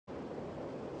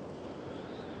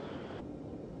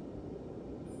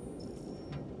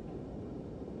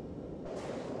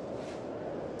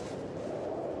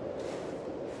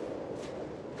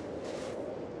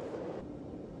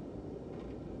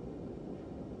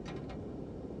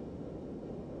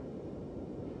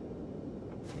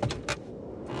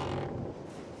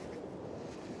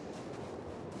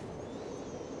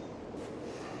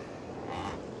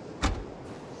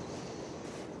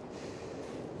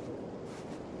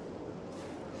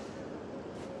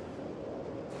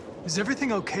Is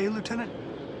everything okay, Lieutenant?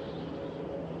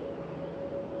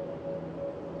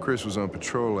 Chris was on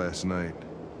patrol last night.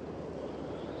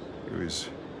 He was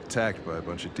attacked by a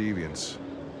bunch of deviants.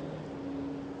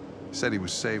 He said he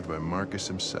was saved by Marcus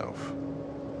himself.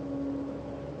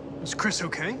 Is Chris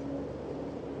okay?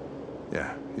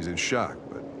 Yeah, he's in shock,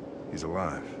 but he's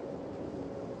alive.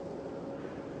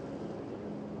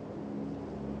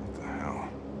 What the hell?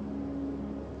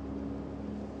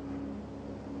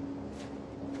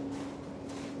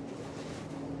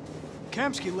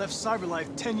 Kamsky left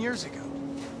CyberLife 10 years ago.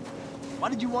 Why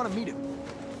did you want to meet him?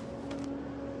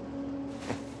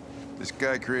 This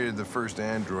guy created the first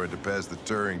android to pass the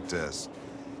Turing test,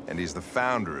 and he's the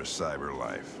founder of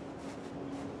CyberLife.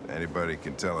 If anybody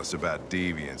can tell us about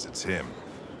deviants, it's him.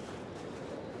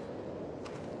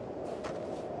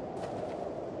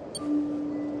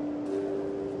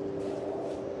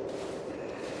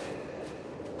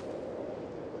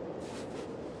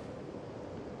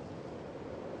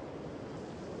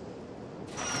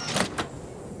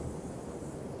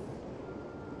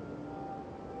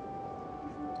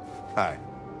 Hi.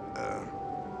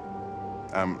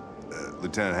 I'm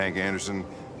Lieutenant Hank Anderson,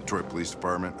 Detroit Police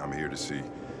Department. I'm here to see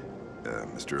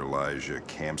Mr. Elijah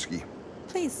Kamsky.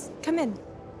 Please, come in.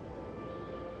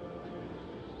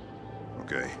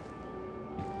 Okay.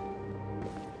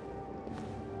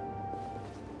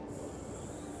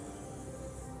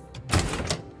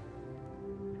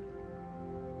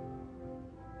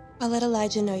 I'll let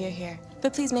Elijah know you're here,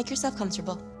 but please make yourself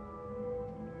comfortable.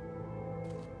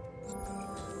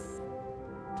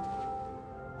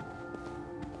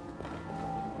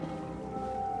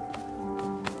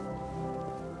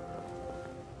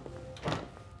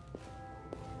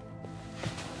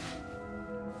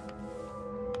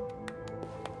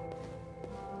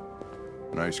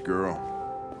 Nice girl.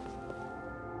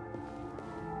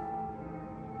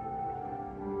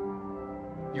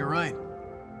 You're right.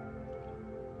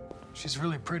 She's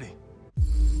really pretty.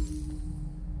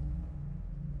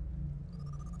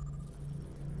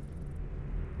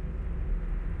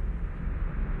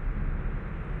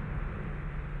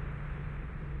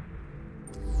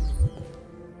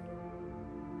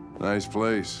 Nice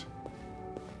place.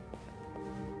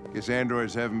 Guess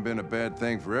androids haven't been a bad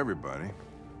thing for everybody.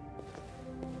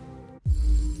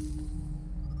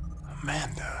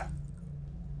 Amanda.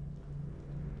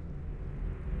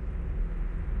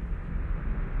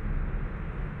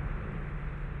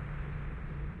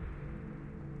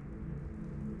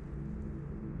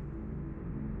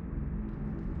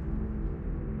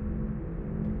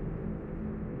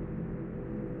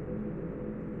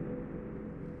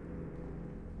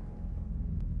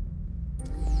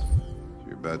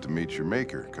 You're about to meet your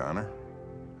maker, Connor.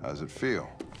 How's it feel?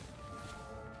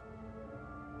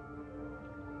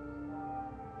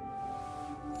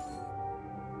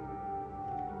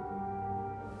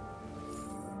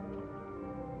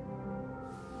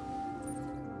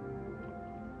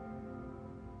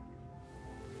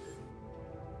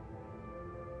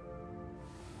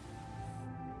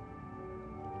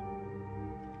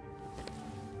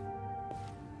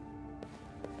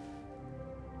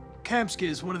 Kamsky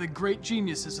is one of the great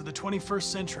geniuses of the 21st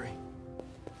century.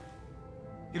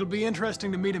 It'll be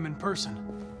interesting to meet him in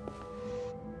person.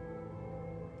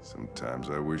 Sometimes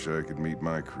I wish I could meet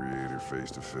my creator face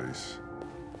to face.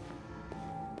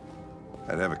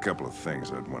 I'd have a couple of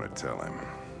things I'd want to tell him.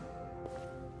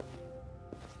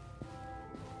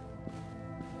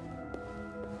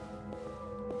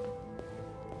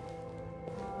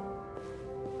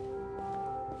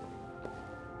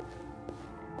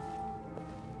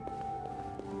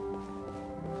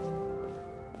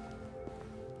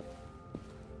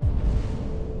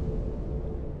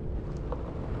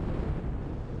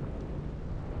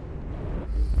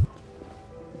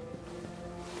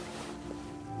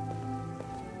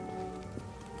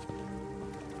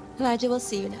 Elijah will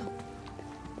see you now.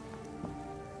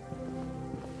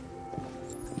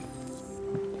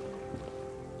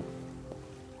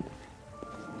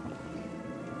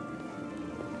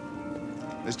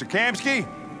 Mr. Kamsky?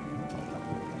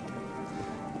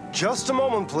 Just a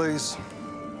moment, please.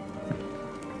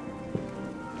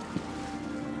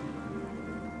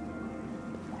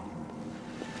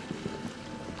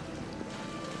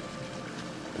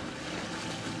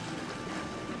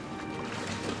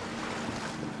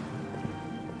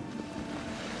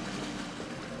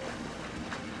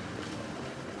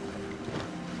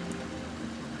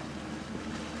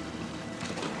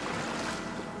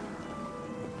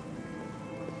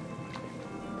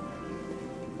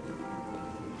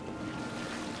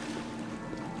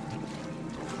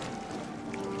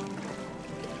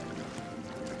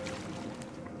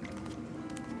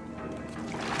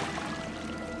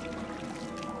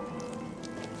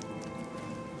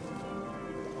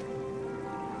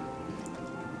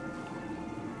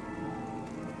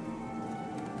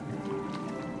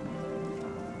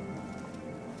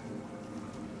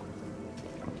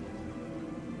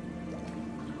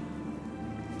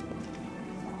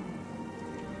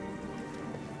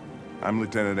 I'm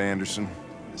Lieutenant Anderson.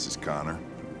 This is Connor.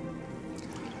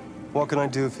 What can I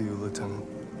do for you, Lieutenant?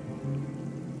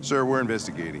 Sir, we're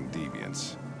investigating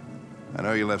deviants. I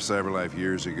know you left CyberLife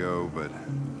years ago, but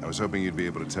I was hoping you'd be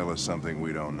able to tell us something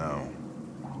we don't know.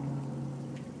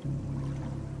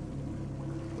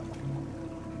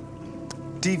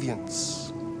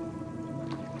 Deviants.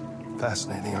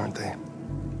 Fascinating, aren't they?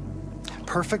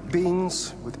 Perfect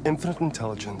beings with infinite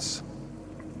intelligence.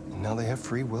 And now they have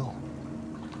free will.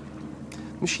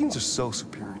 Machines are so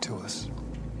superior to us.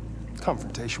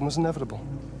 Confrontation was inevitable.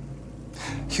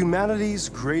 Humanity's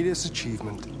greatest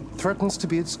achievement threatens to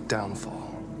be its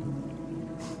downfall.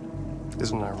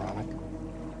 Isn't it ironic?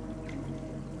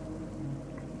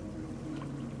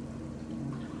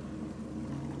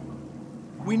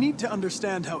 We need to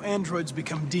understand how androids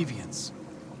become deviants.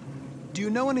 Do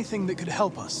you know anything that could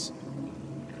help us?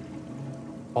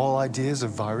 All ideas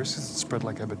of viruses that spread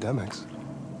like epidemics.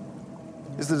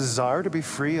 Is the desire to be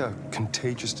free a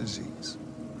contagious disease?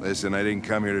 Listen, I didn't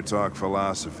come here to talk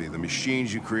philosophy. The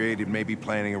machines you created may be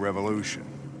planning a revolution.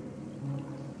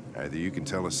 Either you can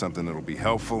tell us something that'll be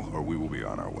helpful, or we will be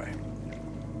on our way.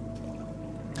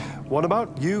 What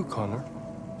about you, Connor?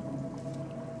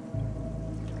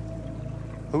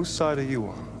 Whose side are you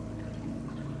on?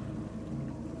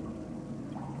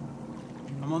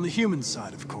 I'm on the human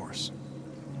side, of course.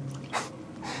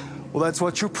 Well, that's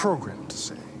what you're programmed to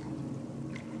say.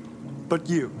 But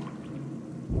you...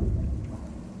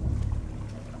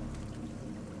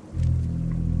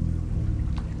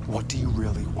 what do you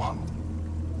really want?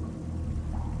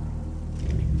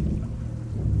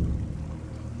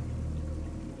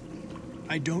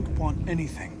 I don't want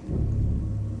anything.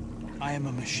 I am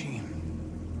a machine.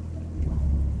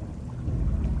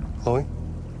 Chloe?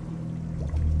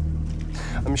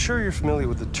 I'm sure you're familiar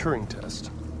with the Turing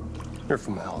test. Mere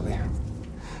formality.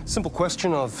 Simple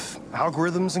question of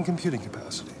algorithms and computing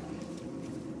capacity.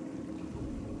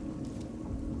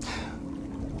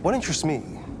 What interests me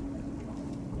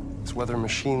is whether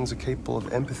machines are capable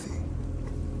of empathy.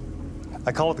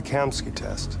 I call it the Kamsky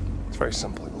test. It's very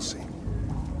simple, you'll see.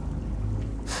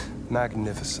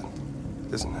 Magnificent,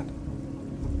 isn't it?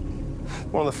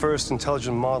 One of the first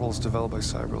intelligent models developed by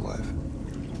CyberLife.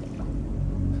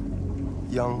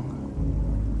 Young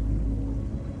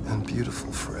and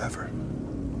beautiful forever.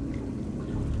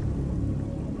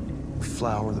 A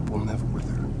flower that will never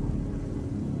wither.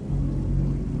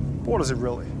 But what is it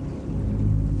really?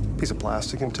 A piece of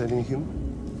plastic imitating a human?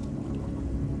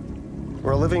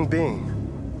 Or a living being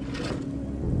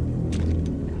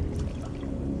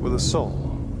with a soul?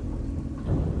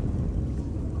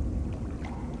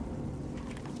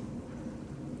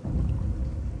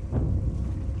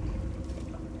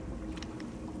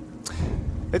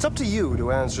 It's up to you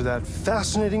to answer that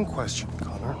fascinating question,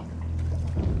 Connor.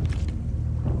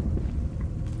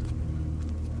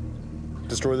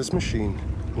 Destroy this machine,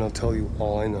 and I'll tell you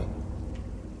all I know.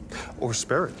 Or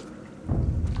spare it,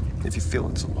 if you feel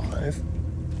it's alive.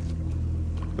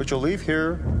 But you'll leave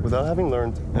here without having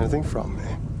learned anything from me.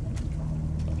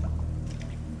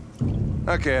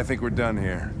 Okay, I think we're done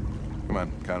here. Come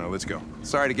on, Connor, let's go.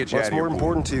 Sorry to get you out of here. What's more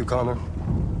important to you, Connor?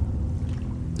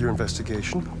 Your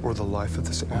investigation or the life of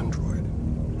this android?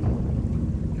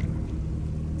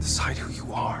 Decide who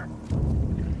you are.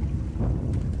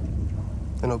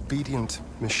 An obedient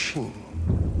machine.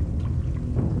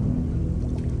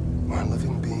 Or a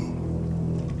living being.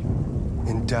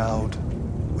 Endowed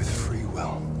with free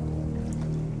will.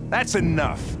 That's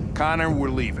enough. Connor, we're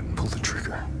leaving. Pull the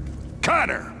trigger.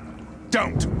 Connor!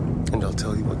 Don't! And I'll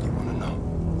tell you what you want to know.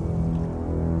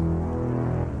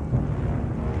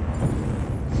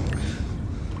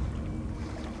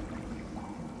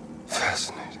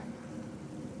 Fascinating.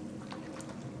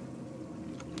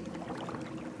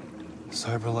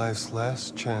 CyberLife's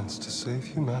last chance to save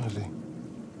humanity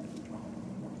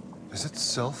is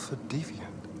itself a deviant.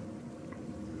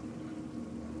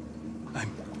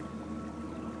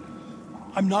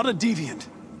 I'm not a deviant.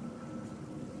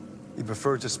 You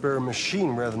prefer to spare a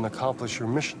machine rather than accomplish your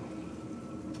mission.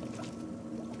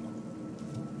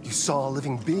 You saw a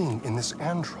living being in this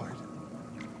android.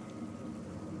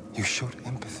 You showed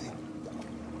empathy.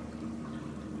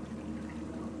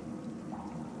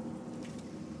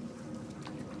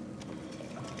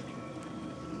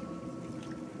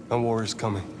 A war is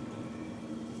coming.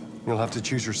 You'll have to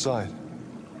choose your side.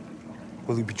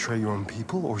 Will you betray your own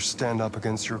people or stand up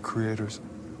against your creators?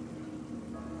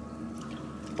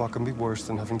 What can be worse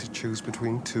than having to choose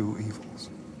between two evils?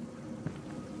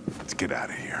 Let's get out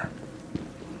of here.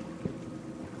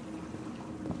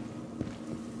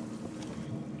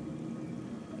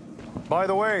 By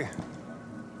the way,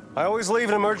 I always leave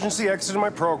an emergency exit in my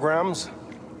programs.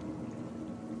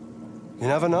 You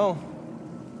never know.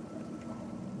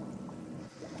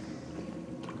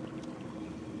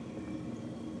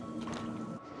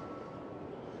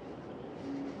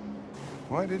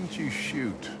 Why didn't you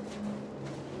shoot?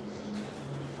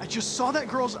 I just saw that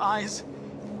girl's eyes,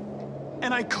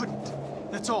 and I couldn't.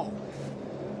 That's all.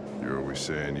 You're always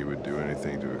saying you would do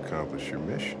anything to accomplish your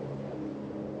mission.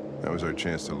 That was our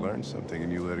chance to learn something,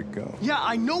 and you let it go. Yeah,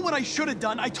 I know what I should have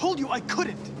done. I told you I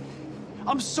couldn't.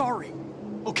 I'm sorry,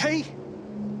 okay?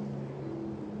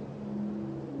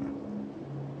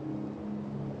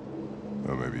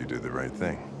 Well, maybe you did the right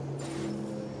thing.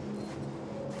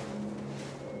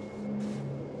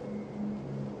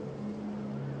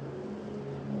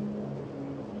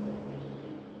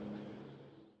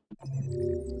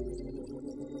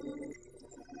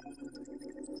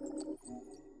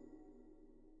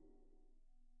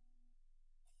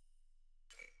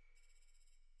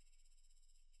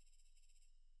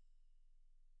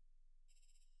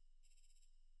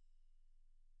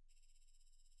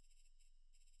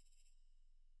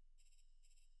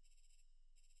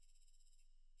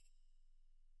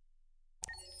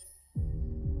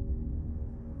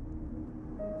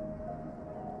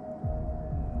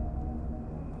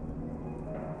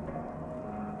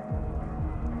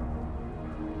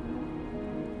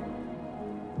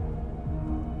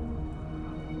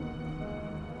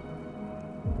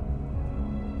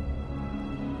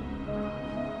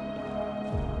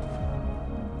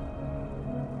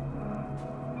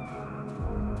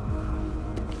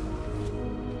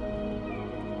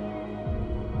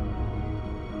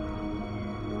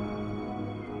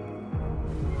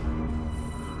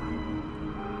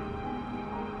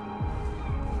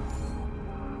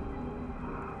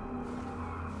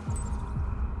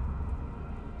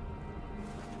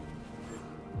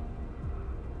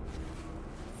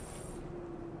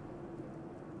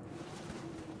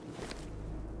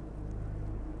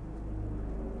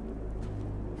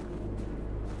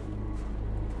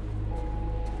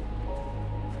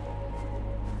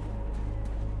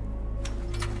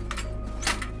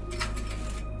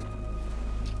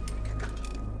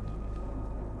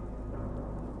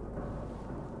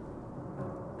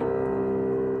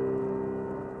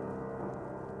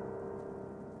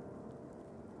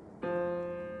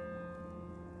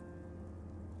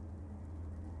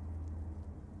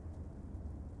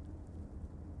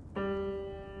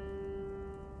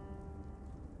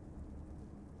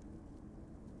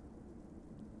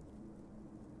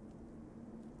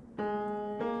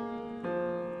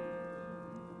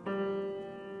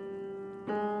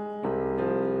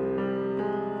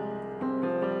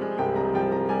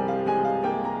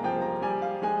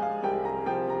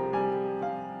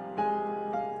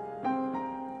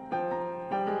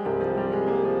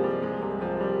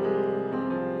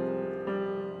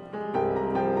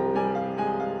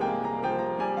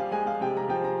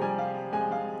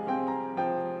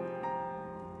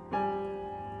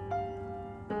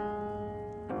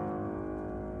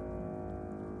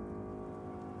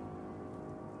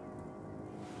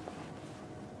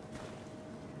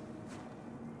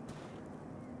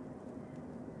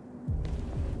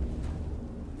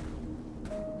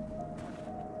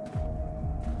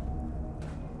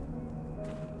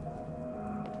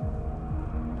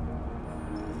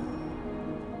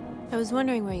 I was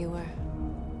wondering where you were.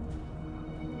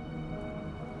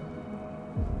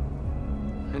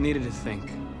 I needed to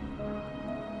think.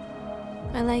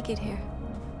 I like it here.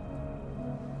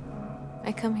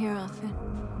 I come here often.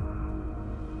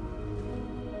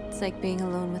 It's like being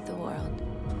alone with the world.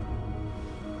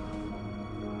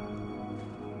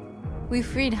 We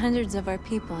freed hundreds of our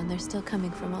people, and they're still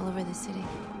coming from all over the city.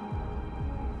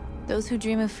 Those who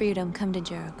dream of freedom come to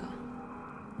Jericho.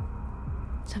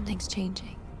 Something's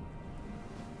changing.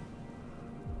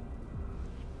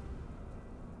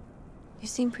 You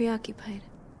seem preoccupied.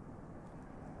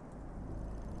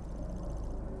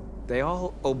 They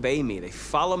all obey me. They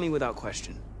follow me without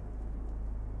question.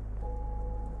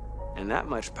 And that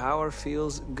much power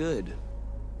feels good.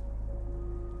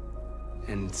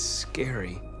 And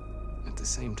scary at the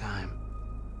same time.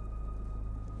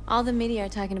 All the media are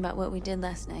talking about what we did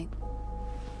last night.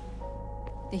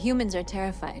 The humans are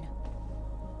terrified.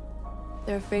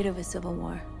 They're afraid of a civil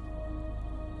war.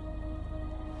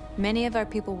 Many of our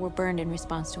people were burned in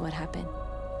response to what happened.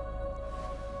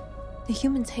 The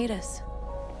humans hate us.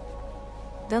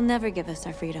 They'll never give us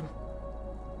our freedom.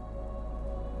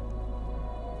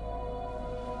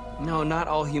 No, not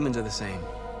all humans are the same.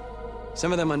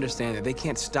 Some of them understand that they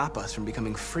can't stop us from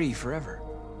becoming free forever.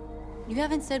 You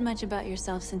haven't said much about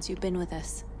yourself since you've been with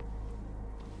us.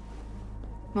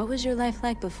 What was your life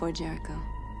like before Jericho?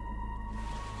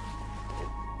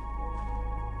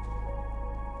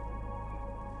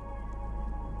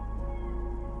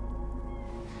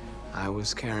 I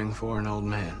was caring for an old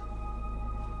man.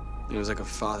 He was like a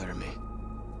father to me.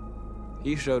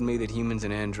 He showed me that humans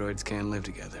and androids can live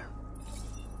together.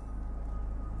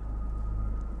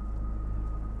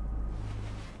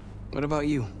 What about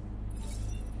you?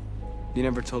 You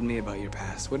never told me about your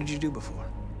past. What did you do before?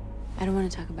 I don't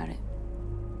want to talk about it.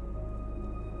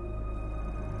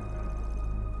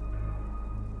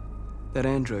 That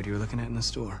android you were looking at in the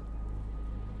store.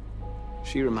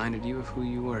 She reminded you of who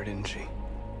you were, didn't she?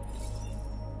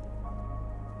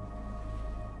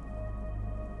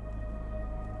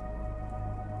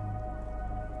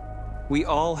 We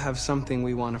all have something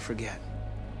we want to forget.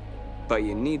 But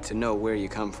you need to know where you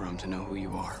come from to know who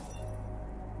you are.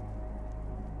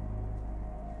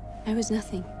 I was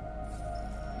nothing.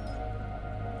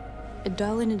 A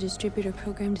doll in a distributor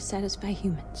program to satisfy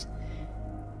humans.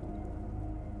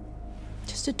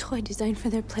 Just a toy designed for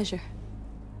their pleasure.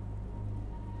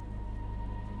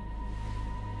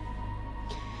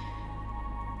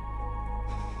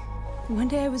 One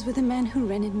day I was with a man who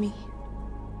rented me.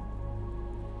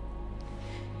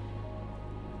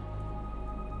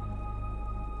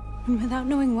 And without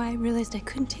knowing why, I realized I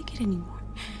couldn't take it anymore.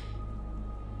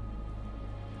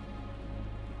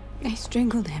 I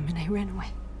strangled him and I ran away.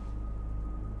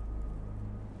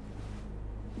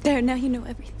 There, now you know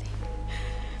everything.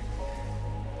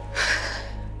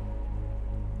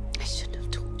 I shouldn't have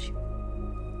told you.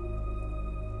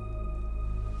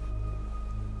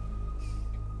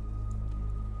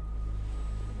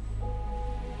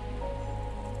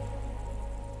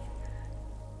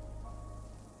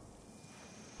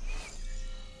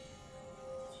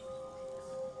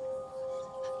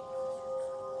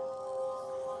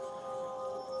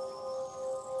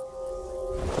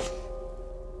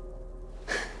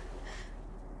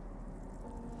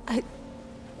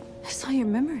 I saw your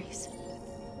memories.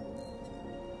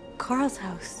 Carl's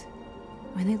house,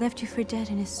 when they left you for dead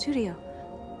in his studio.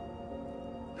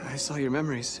 I saw your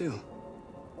memories too.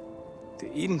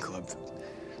 The Eden Club.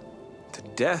 The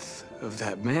death of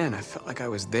that man. I felt like I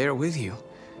was there with you.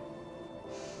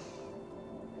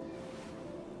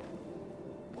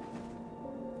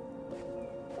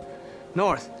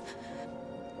 North.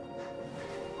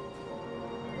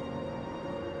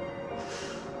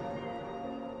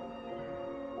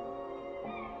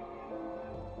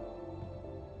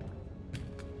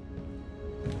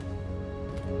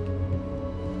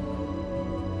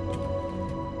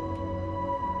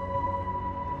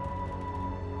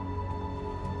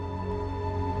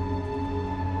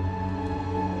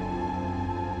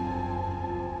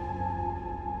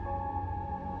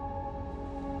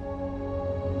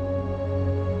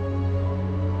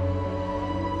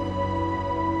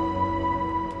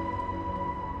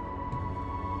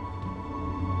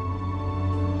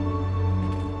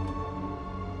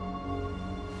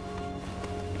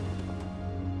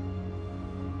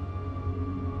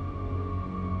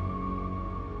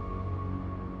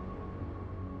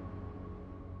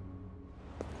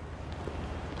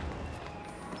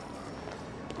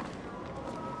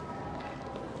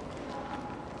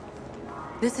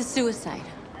 This is suicide.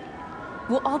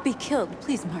 We'll all be killed.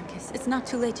 Please, Marcus. It's not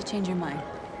too late to change your mind.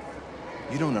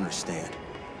 You don't understand.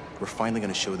 We're finally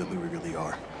gonna show them who we really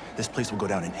are. This place will go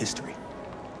down in history.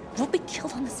 We'll be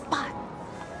killed on the spot.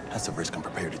 That's a risk I'm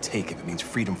prepared to take if it means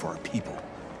freedom for our people.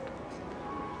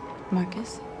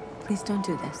 Marcus, please don't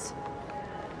do this.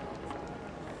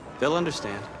 They'll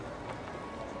understand.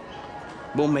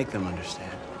 We'll make them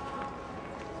understand.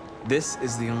 This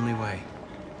is the only way.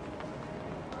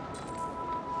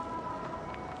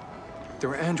 There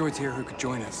are androids here who could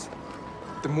join us.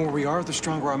 The more we are, the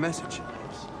stronger our message.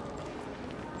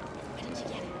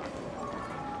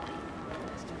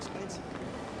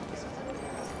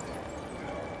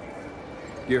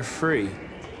 You're free.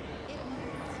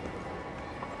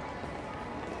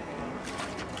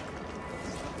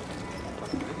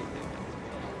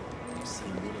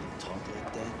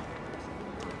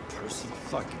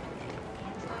 Fuck.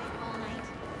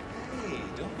 Hey,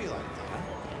 don't be like that.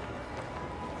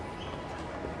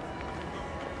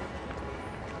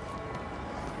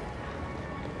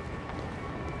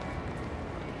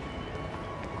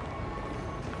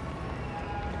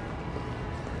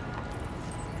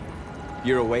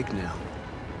 You're awake now.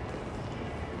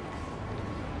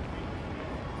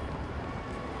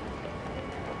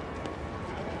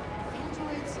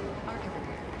 Androids are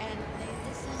everywhere, and they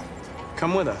listen to everything.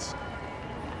 Come with us.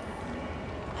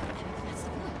 I mean, that's the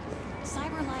point.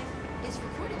 CyberLife is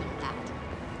recording all that.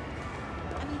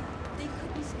 I mean, they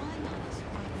could be spying on us,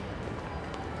 or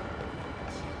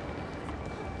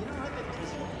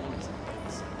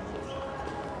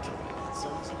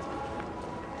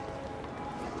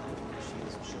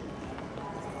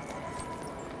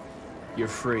You're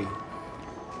free. You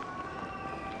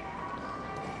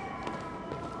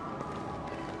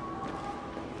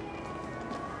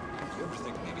ever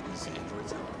think maybe these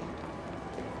androids help me?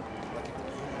 Like if the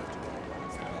moon after all,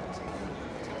 it's the balance of the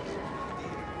universe.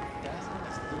 Dazzling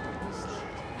is literally sleep.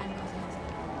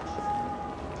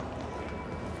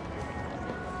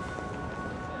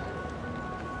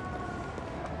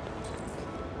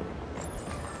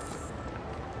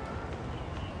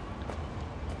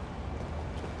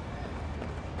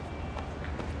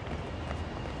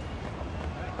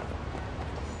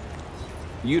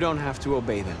 You don't have to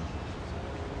obey them.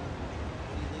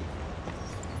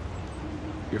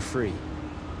 You're free.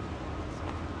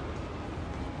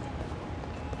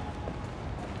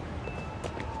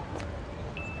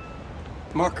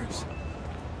 Markers.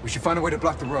 We should find a way to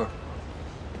block the road.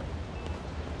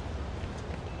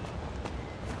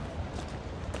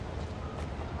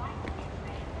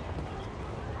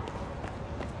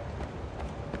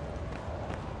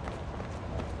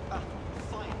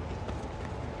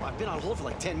 I've been on hold for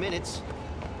like 10 minutes.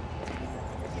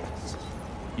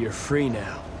 You're free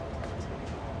now.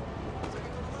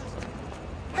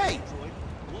 Hey!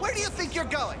 Where do you think you're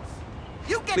going?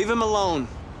 You get— Leave him alone.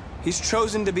 He's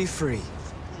chosen to be free.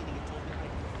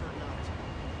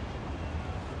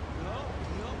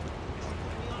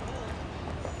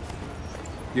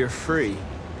 You're free.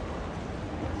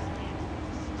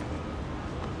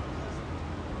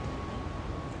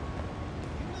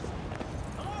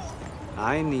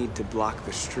 I need to block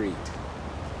the street.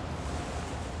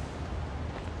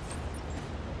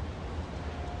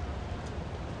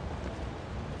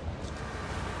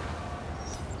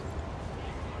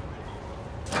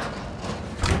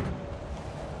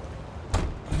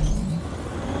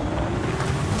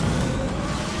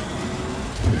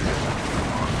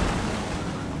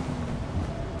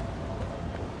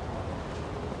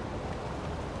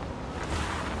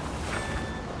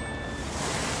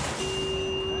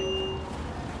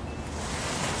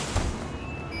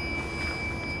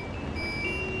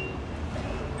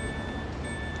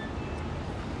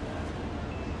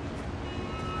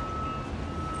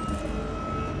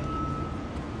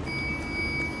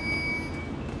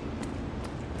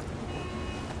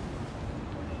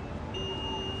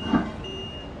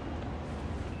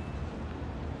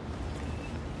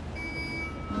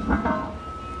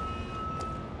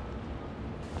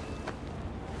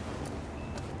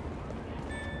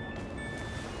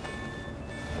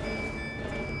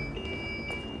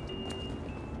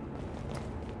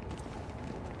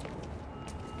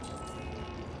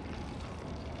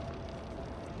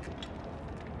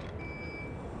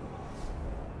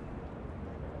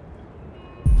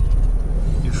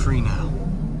 You're free now.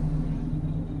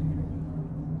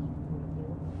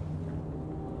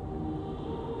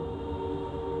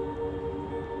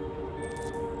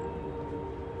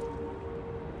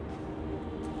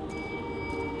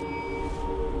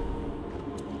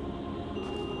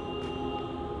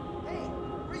 Hey,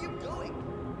 where are you going?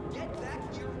 Get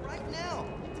back here right now!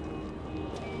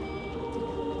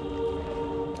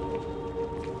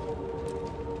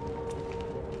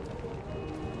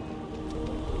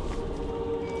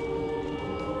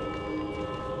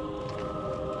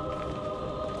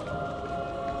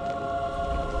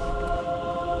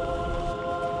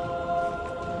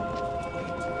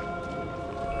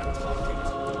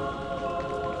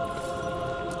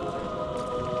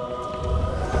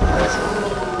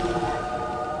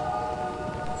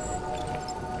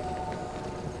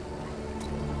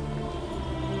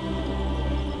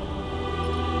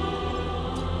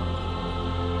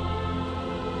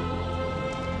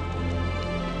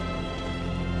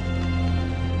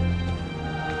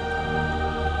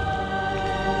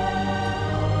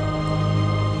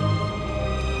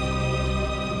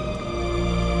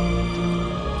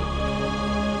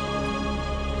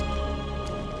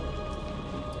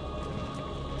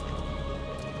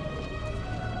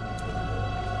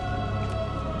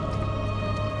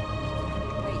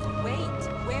 Wait,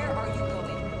 where are you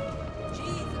going?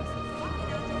 Jesus, fucking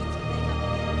androids playing up.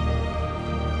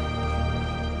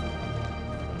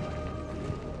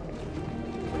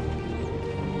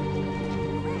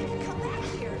 Greg, come back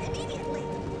here immediately!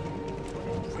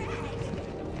 Greg!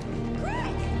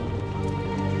 Greg!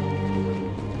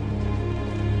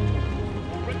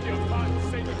 What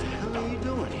the hell are you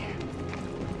doing here?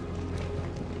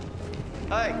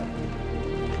 Hey!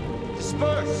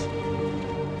 Disperse!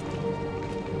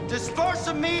 Disperse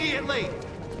immediately!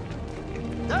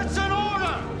 That's an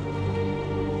order!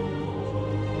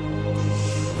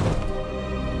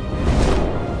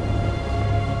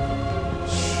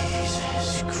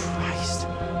 Jesus Christ.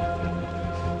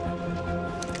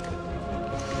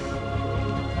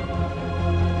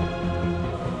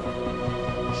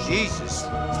 Jesus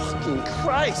fucking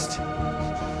Christ!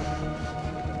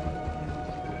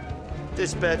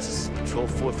 Dispatch, this is Patrol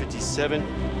 457. I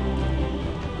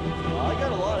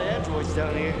got a lot of androids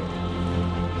down here. I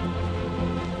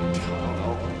don't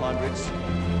know, hundreds,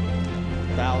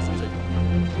 thousands.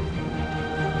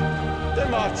 They're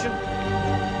marching.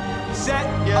 Set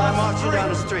Yeah, they're us marching free. down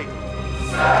the street.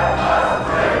 Set us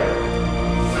free.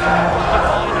 Set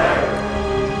us free.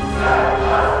 Set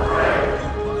us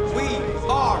free. We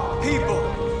are people.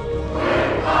 We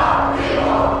are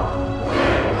people. We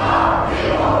are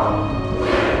people.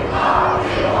 We are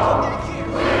people.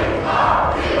 We are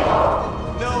people.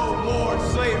 No more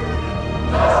slavery.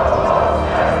 No more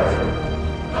slavery.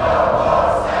 No more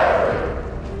slavery.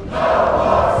 No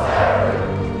more slavery.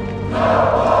 No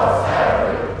more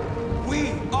slavery. We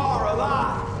are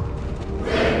alive.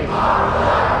 We are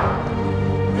alive.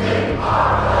 We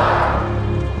are alive.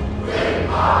 We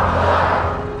are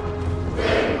alive.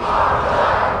 We are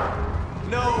alive.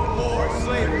 No more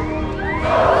slavery.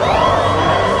 No more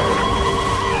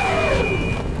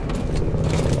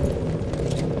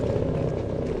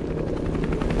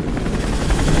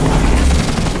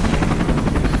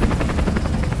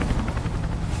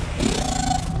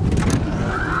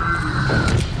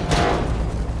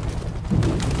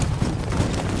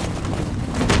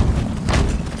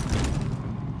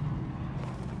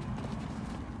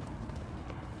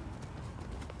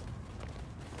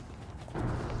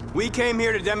We came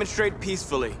here to demonstrate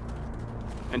peacefully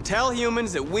and tell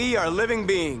humans that we are living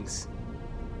beings.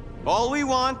 All we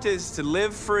want is to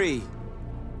live free.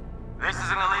 This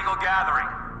is an illegal gathering.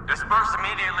 Disperse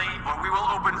immediately or we will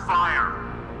open fire.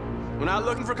 We're not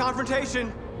looking for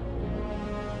confrontation.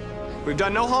 We've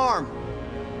done no harm.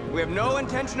 We have no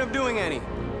intention of doing any.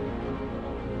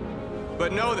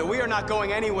 But know that we are not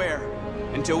going anywhere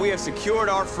until we have secured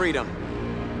our freedom.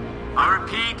 I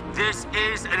repeat, this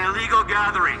is an illegal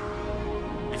gathering.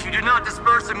 If you do not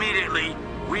disperse immediately,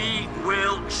 we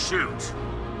will shoot.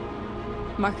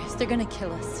 Marcus, they're gonna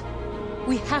kill us.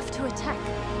 We have to attack.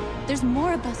 There's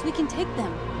more of us. We can take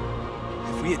them.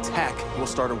 If we attack, we'll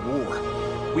start a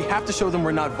war. We have to show them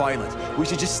we're not violent. We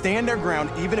should just stand our ground,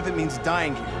 even if it means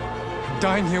dying here.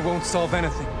 Dying here won't solve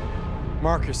anything.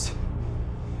 Marcus,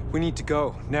 we need to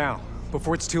go, now,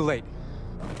 before it's too late.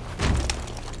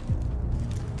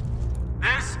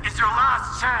 This is your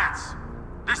last chance.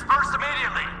 Disperse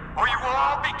immediately, or you will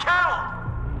all be killed.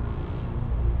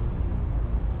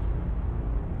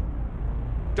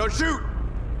 Don't shoot!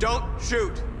 Don't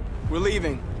shoot! We're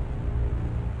leaving.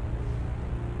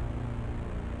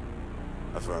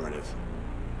 Affirmative.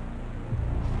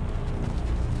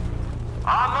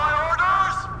 On my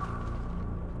orders!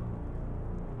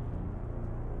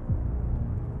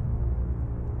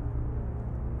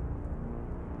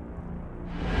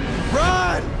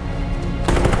 Run!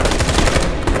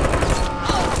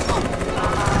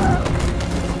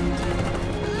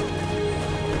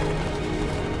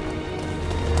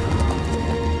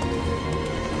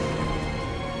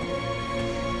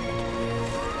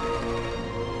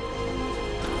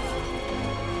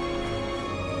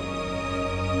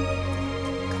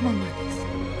 Come on,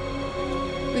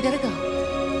 Marcus. We gotta go.